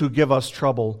those who give us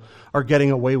trouble are getting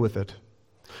away with it,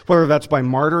 whether that's by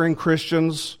martyring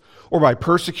Christians or by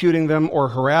persecuting them or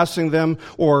harassing them,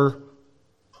 or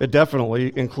it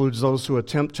definitely includes those who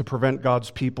attempt to prevent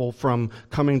God's people from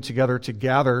coming together to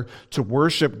gather to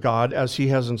worship God as He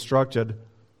has instructed.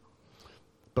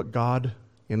 But God,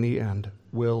 in the end,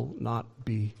 will not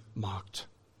be mocked.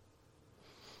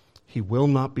 He will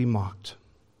not be mocked.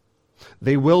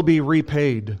 They will be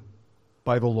repaid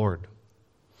by the Lord.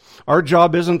 Our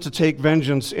job isn't to take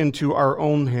vengeance into our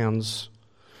own hands,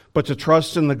 but to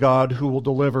trust in the God who will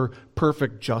deliver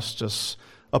perfect justice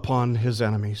upon His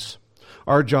enemies.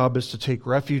 Our job is to take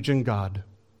refuge in God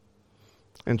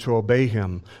and to obey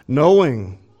Him,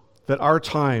 knowing that our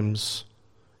times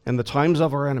and the times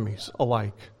of our enemies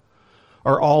alike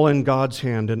are all in God's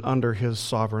hand and under His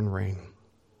sovereign reign.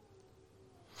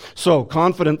 So,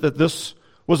 confident that this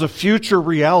was a future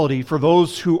reality for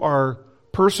those who are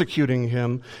persecuting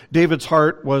him, David's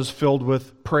heart was filled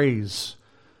with praise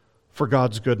for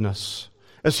God's goodness.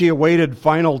 As he awaited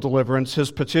final deliverance,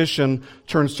 his petition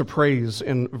turns to praise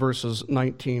in verses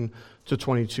 19 to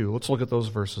 22. Let's look at those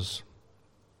verses.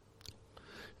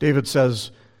 David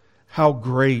says, "How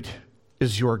great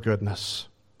is your goodness,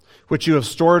 which you have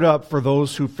stored up for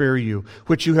those who fear you,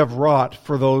 which you have wrought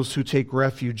for those who take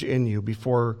refuge in you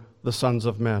before the sons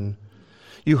of men.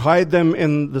 You hide them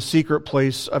in the secret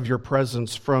place of your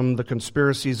presence from the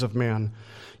conspiracies of man.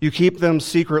 You keep them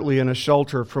secretly in a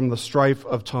shelter from the strife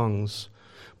of tongues.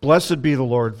 Blessed be the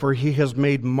Lord, for He has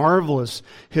made marvelous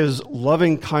His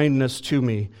loving kindness to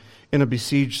me in a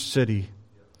besieged city.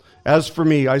 As for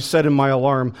me, I said in my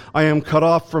alarm, I am cut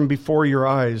off from before your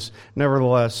eyes.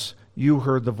 Nevertheless, you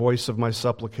heard the voice of my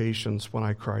supplications when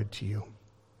I cried to you."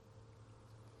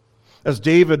 As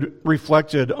David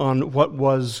reflected on what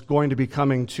was going to be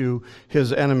coming to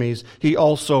his enemies, he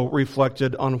also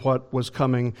reflected on what was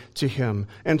coming to him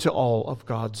and to all of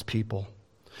God's people.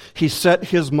 He set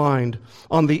his mind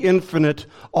on the infinite,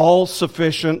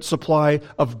 all-sufficient supply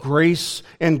of grace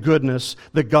and goodness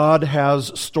that God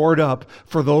has stored up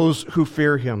for those who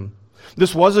fear Him.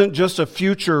 This wasn't just a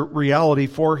future reality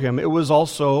for him, it was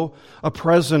also a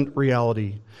present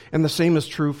reality. And the same is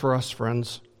true for us,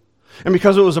 friends. And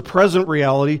because it was a present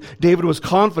reality, David was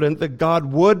confident that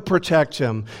God would protect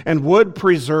him and would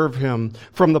preserve him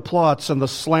from the plots and the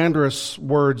slanderous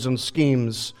words and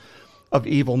schemes of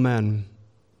evil men.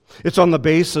 It's on the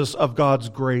basis of God's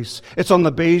grace. It's on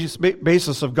the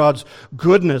basis of God's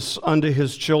goodness unto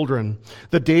His children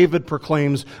that David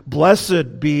proclaims,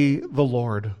 "Blessed be the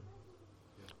Lord."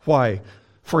 Why?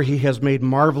 For He has made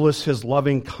marvelous His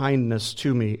loving kindness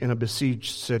to me in a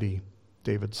besieged city,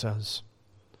 David says.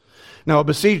 Now, a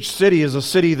besieged city is a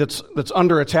city that's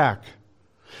under attack.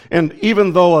 And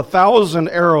even though 1,000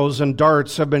 arrows and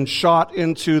darts have been shot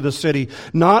into the city,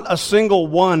 not a single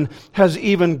one has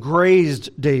even grazed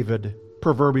David,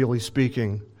 proverbially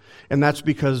speaking. And that's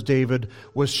because David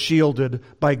was shielded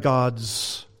by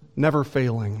God's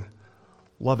never-failing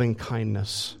loving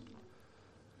kindness.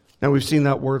 Now, we've seen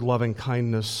that word loving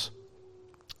kindness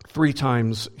 3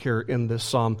 times here in this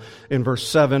psalm, in verse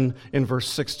 7, in verse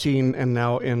 16, and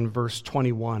now in verse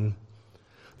 21.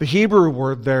 The Hebrew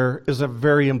word there is a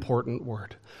very important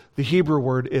word. The Hebrew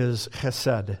word is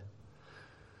chesed.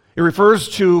 It refers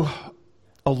to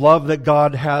a love that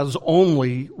God has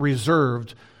only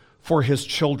reserved for His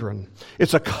children.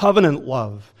 It's a covenant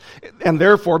love. And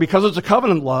therefore, because it's a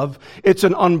covenant love, it's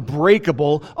an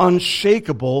unbreakable,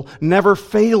 unshakable,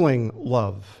 never-failing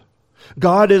love.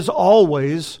 God is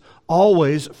always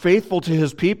faithful to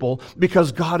His people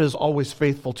because God is always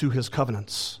faithful to His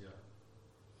covenants.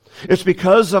 It's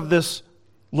because of this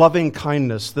loving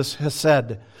kindness, this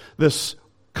hesed, this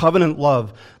covenant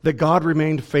love, that God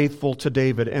remained faithful to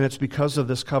David. And it's because of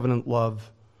this covenant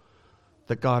love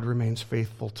that God remains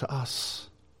faithful to us.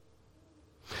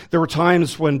 There were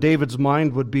times when David's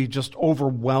mind would be just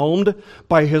overwhelmed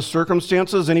by his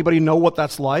circumstances. Anybody know what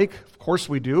that's like? Of course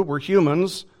we do. We're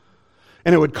humans.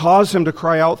 And it would cause him to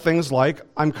cry out things like,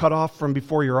 "I'm cut off from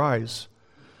before your eyes."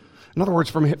 In other words,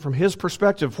 from his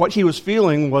perspective, what he was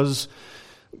feeling was,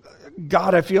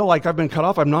 "God, I feel like I've been cut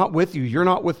off. I'm not with you. You're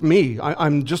not with me.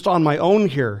 I'm just on my own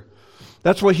here."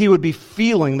 That's what he would be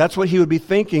feeling. That's what he would be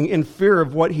thinking in fear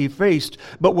of what he faced.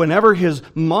 But whenever his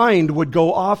mind would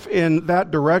go off in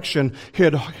that direction,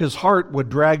 his heart would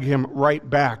drag him right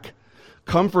back,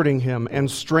 comforting him and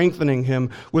strengthening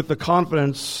him with the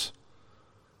confidence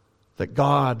that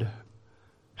God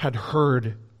had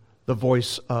heard the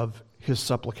voice of his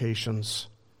supplications.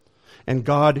 And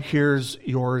God hears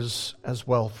yours as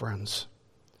well, friends.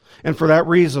 And for that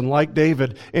reason, like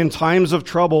David, in times of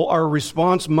trouble, our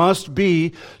response must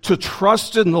be to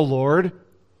trust in the Lord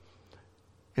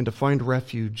and to find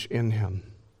refuge in him.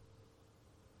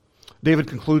 David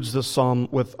concludes this psalm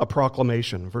with a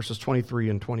proclamation, verses 23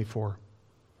 and 24.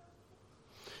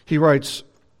 He writes,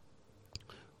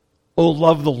 "O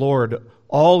love the Lord,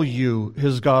 all you,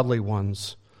 his godly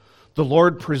ones. The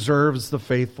Lord preserves the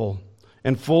faithful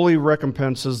and fully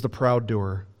recompenses the proud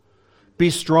doer. Be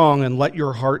strong and let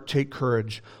your heart take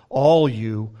courage, all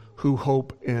you who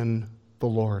hope in the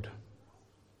Lord."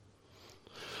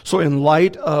 So in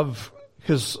light of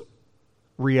his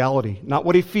reality, not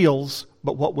what he feels,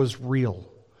 but what was real,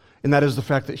 and that is the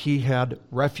fact that he had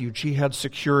refuge, he had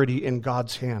security in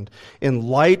God's hand. In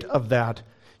light of that,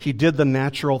 he did the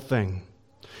natural thing.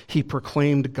 He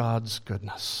proclaimed God's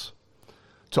goodness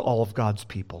to all of God's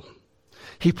people.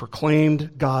 He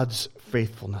proclaimed God's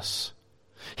faithfulness.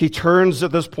 He turns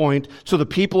at this point to the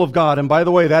people of God, and by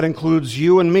the way, that includes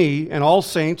you and me and all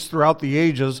saints throughout the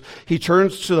ages. He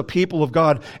turns to the people of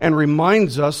God and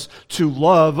reminds us to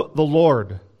love the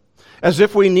Lord. As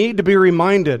if we need to be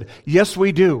reminded. Yes,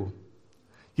 we do.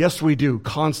 Yes, we do,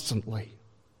 constantly.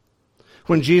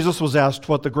 When Jesus was asked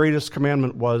what the greatest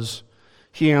commandment was,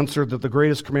 he answered that the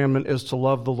greatest commandment is to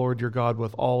love the Lord your God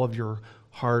with all of your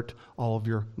heart, all of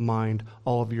your mind,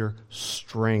 all of your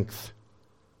strength.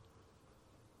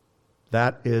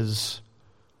 That is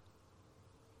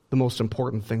the most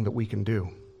important thing that we can do.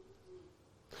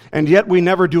 And yet we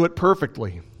never do it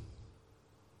perfectly.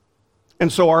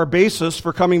 And so our basis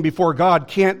for coming before God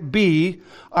can't be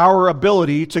our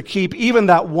ability to keep even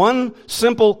that one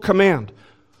simple command.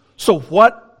 So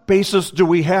what basis do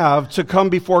we have to come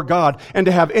before God and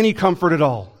to have any comfort at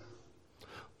all?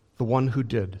 The one who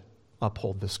did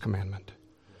uphold this commandment,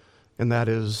 and that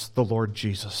is the Lord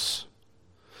Jesus.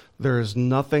 There is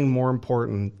nothing more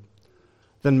important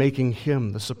than making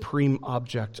him the supreme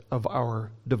object of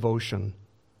our devotion.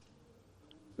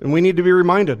 And we need to be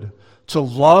reminded to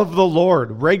love the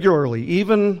Lord regularly,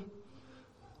 even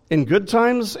in good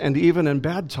times and even in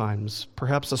bad times,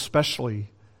 perhaps especially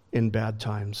in bad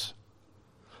times.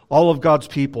 All of God's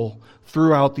people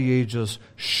throughout the ages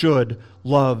should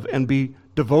love and be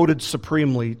devoted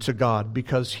supremely to God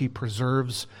because he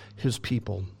preserves his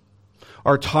people.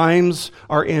 Our times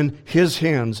are in his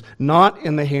hands, not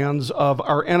in the hands of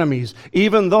our enemies,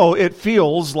 even though it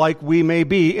feels like we may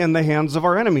be in the hands of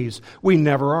our enemies. We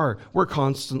never are. We're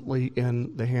constantly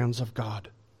in the hands of God.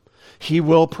 He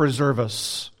will preserve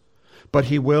us, but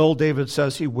he will, David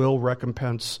says, he will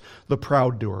recompense the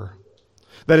proud doer.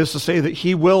 That is to say that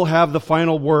he will have the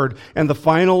final word and the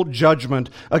final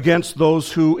judgment against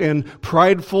those who in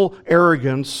prideful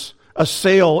arrogance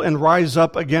assail and rise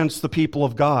up against the people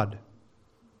of God.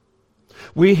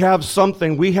 We have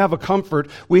something, we have a comfort,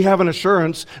 we have an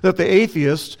assurance that the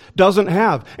atheist doesn't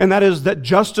have, and that is that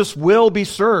justice will be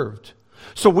served.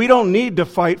 So we don't need to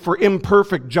fight for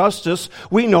imperfect justice.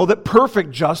 We know that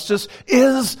perfect justice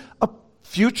is a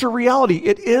future reality.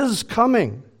 It is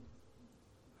coming.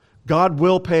 God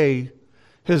will pay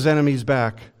his enemies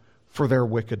back for their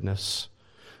wickedness.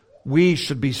 We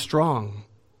should be strong,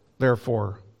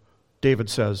 therefore, David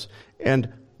says,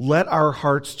 and let our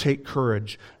hearts take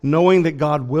courage, knowing that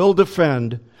God will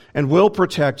defend and will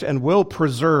protect and will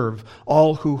preserve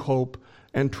all who hope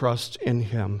and trust in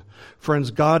him. Friends,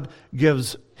 God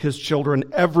gives his children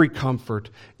every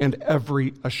comfort and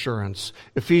every assurance.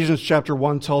 Ephesians chapter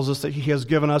 1 tells us that he has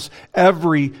given us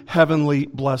every heavenly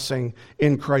blessing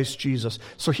in Christ Jesus.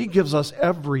 So he gives us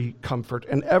every comfort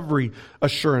and every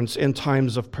assurance in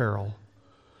times of peril.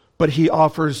 But he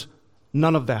offers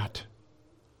none of that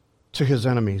to his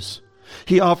enemies.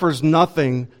 He offers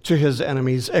nothing to his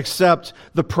enemies except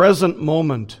the present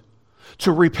moment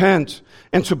to repent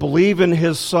and to believe in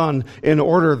his Son in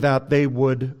order that they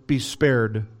would be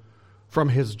spared from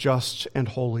his just and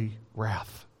holy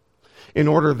wrath. In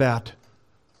order that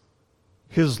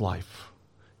his life,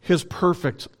 his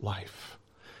perfect life,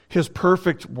 his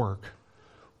perfect work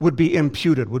would be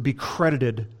imputed, would be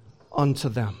credited unto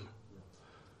them.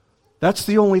 That's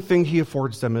the only thing he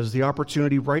affords them, is the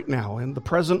opportunity right now, in the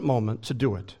present moment, to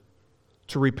do it,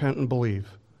 to repent and believe.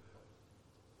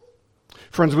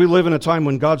 Friends, we live in a time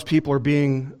when God's people are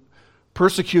being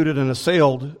persecuted and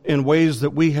assailed in ways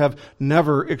that we have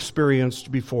never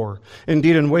experienced before.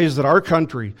 Indeed, in ways that our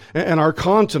country and our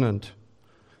continent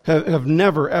have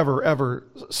never, ever, ever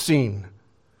seen.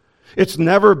 It's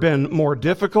never been more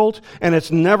difficult, and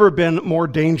it's never been more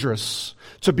dangerous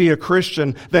to be a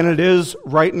Christian than it is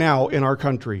right now in our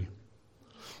country.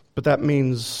 But that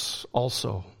means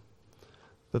also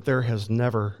that there has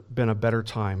never been a better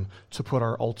time to put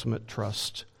our ultimate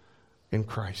trust in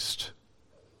Christ.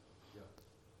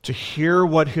 To hear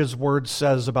what His Word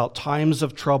says about times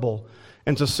of trouble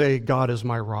and to say, God is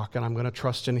my rock and I'm going to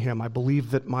trust in Him. I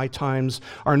believe that my times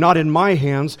are not in my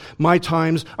hands. My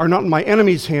times are not in my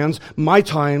enemy's hands. My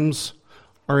times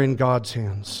are in God's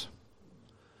hands.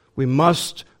 We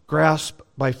must grasp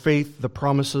by faith the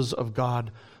promises of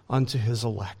God unto His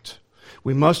elect.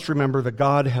 We must remember that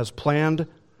God has planned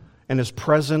and is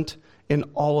present in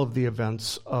all of the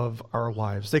events of our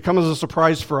lives. They come as a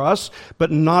surprise for us, but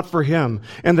not for Him.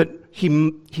 And that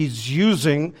He's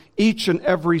using each and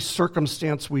every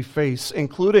circumstance we face,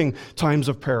 including times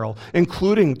of peril,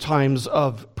 including times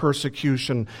of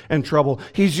persecution and trouble.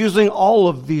 He's using all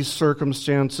of these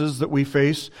circumstances that we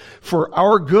face for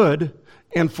our good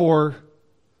and for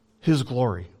His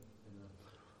glory.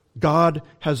 God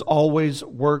has always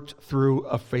worked through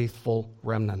a faithful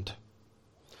remnant.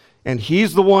 And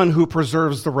He's the one who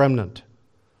preserves the remnant.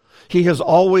 He has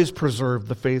always preserved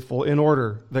the faithful in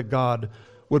order that God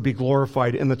would be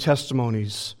glorified in the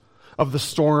testimonies of the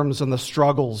storms and the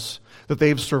struggles that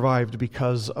they've survived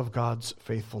because of God's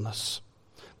faithfulness.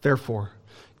 Therefore,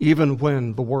 even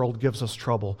when the world gives us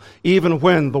trouble, even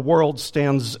when the world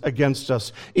stands against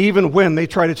us, even when they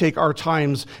try to take our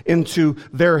times into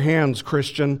their hands,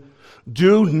 Christian,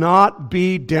 do not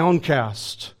be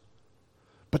downcast,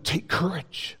 but take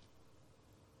courage.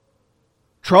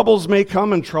 Troubles may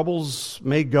come and troubles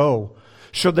may go.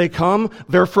 Should they come,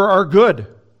 they're for our good.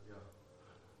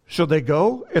 Should they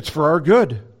go, it's for our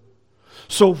good.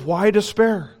 So why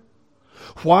despair?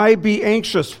 Why be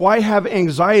anxious? Why have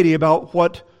anxiety about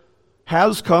what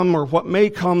has come or what may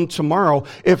come tomorrow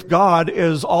if God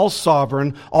is all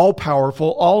sovereign, all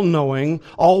powerful, all knowing,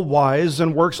 all wise,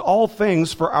 and works all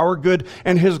things for our good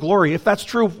and His glory? If that's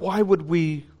true, why would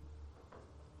we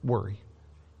worry?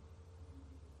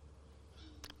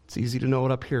 It's easy to know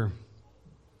it up here.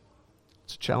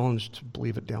 It's a challenge to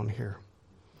believe it down here.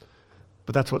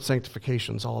 But that's what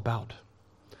sanctification is all about.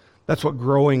 That's what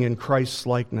growing in Christ's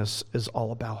likeness is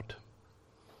all about.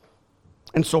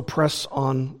 And so press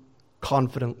on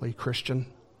confidently, Christian.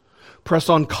 Press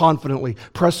on confidently.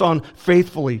 Press on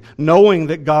faithfully, knowing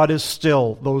that God is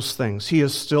still those things. He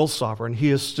is still sovereign. He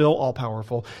is still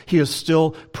all-powerful. He is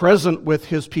still present with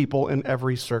His people in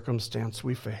every circumstance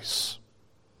we face.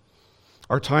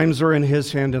 Our times are in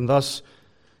His hand, and thus,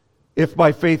 if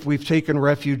by faith we've taken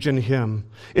refuge in Him,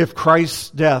 if Christ's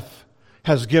death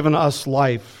has given us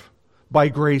life by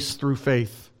grace through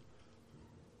faith,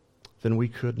 then we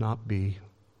could not be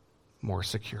more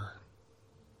secure.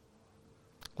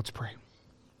 Let's pray.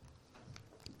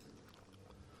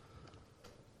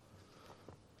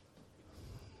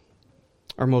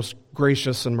 Our most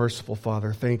gracious and merciful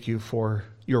Father, thank You for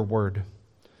Your word.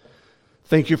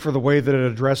 Thank You for the way that it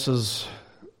addresses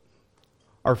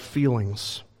our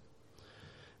feelings.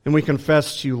 And we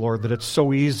confess to You, Lord, that it's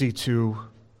so easy to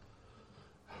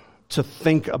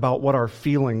think about what our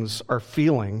feelings are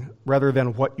feeling rather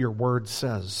than what Your word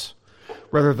says,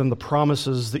 rather than the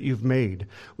promises that You've made,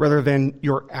 rather than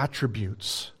Your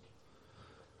attributes.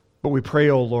 But we pray,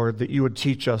 O Lord, that You would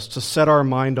teach us to set our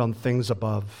mind on things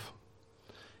above,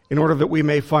 in order that we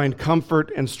may find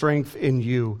comfort and strength in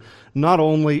You, not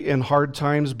only in hard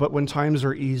times, but when times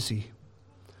are easy.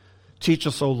 Teach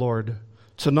us, O Lord,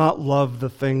 to not love the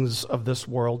things of this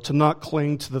world, to not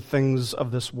cling to the things of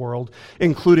this world,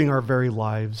 including our very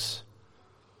lives,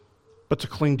 but to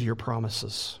cling to Your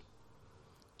promises,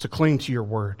 to cling to Your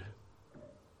word,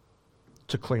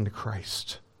 to cling to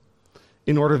Christ,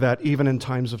 in order that even in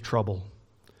times of trouble,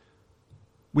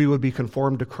 we would be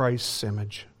conformed to Christ's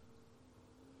image,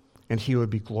 and He would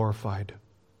be glorified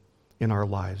in our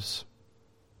lives.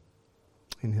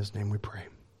 In His name we pray.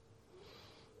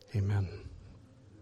 Amen.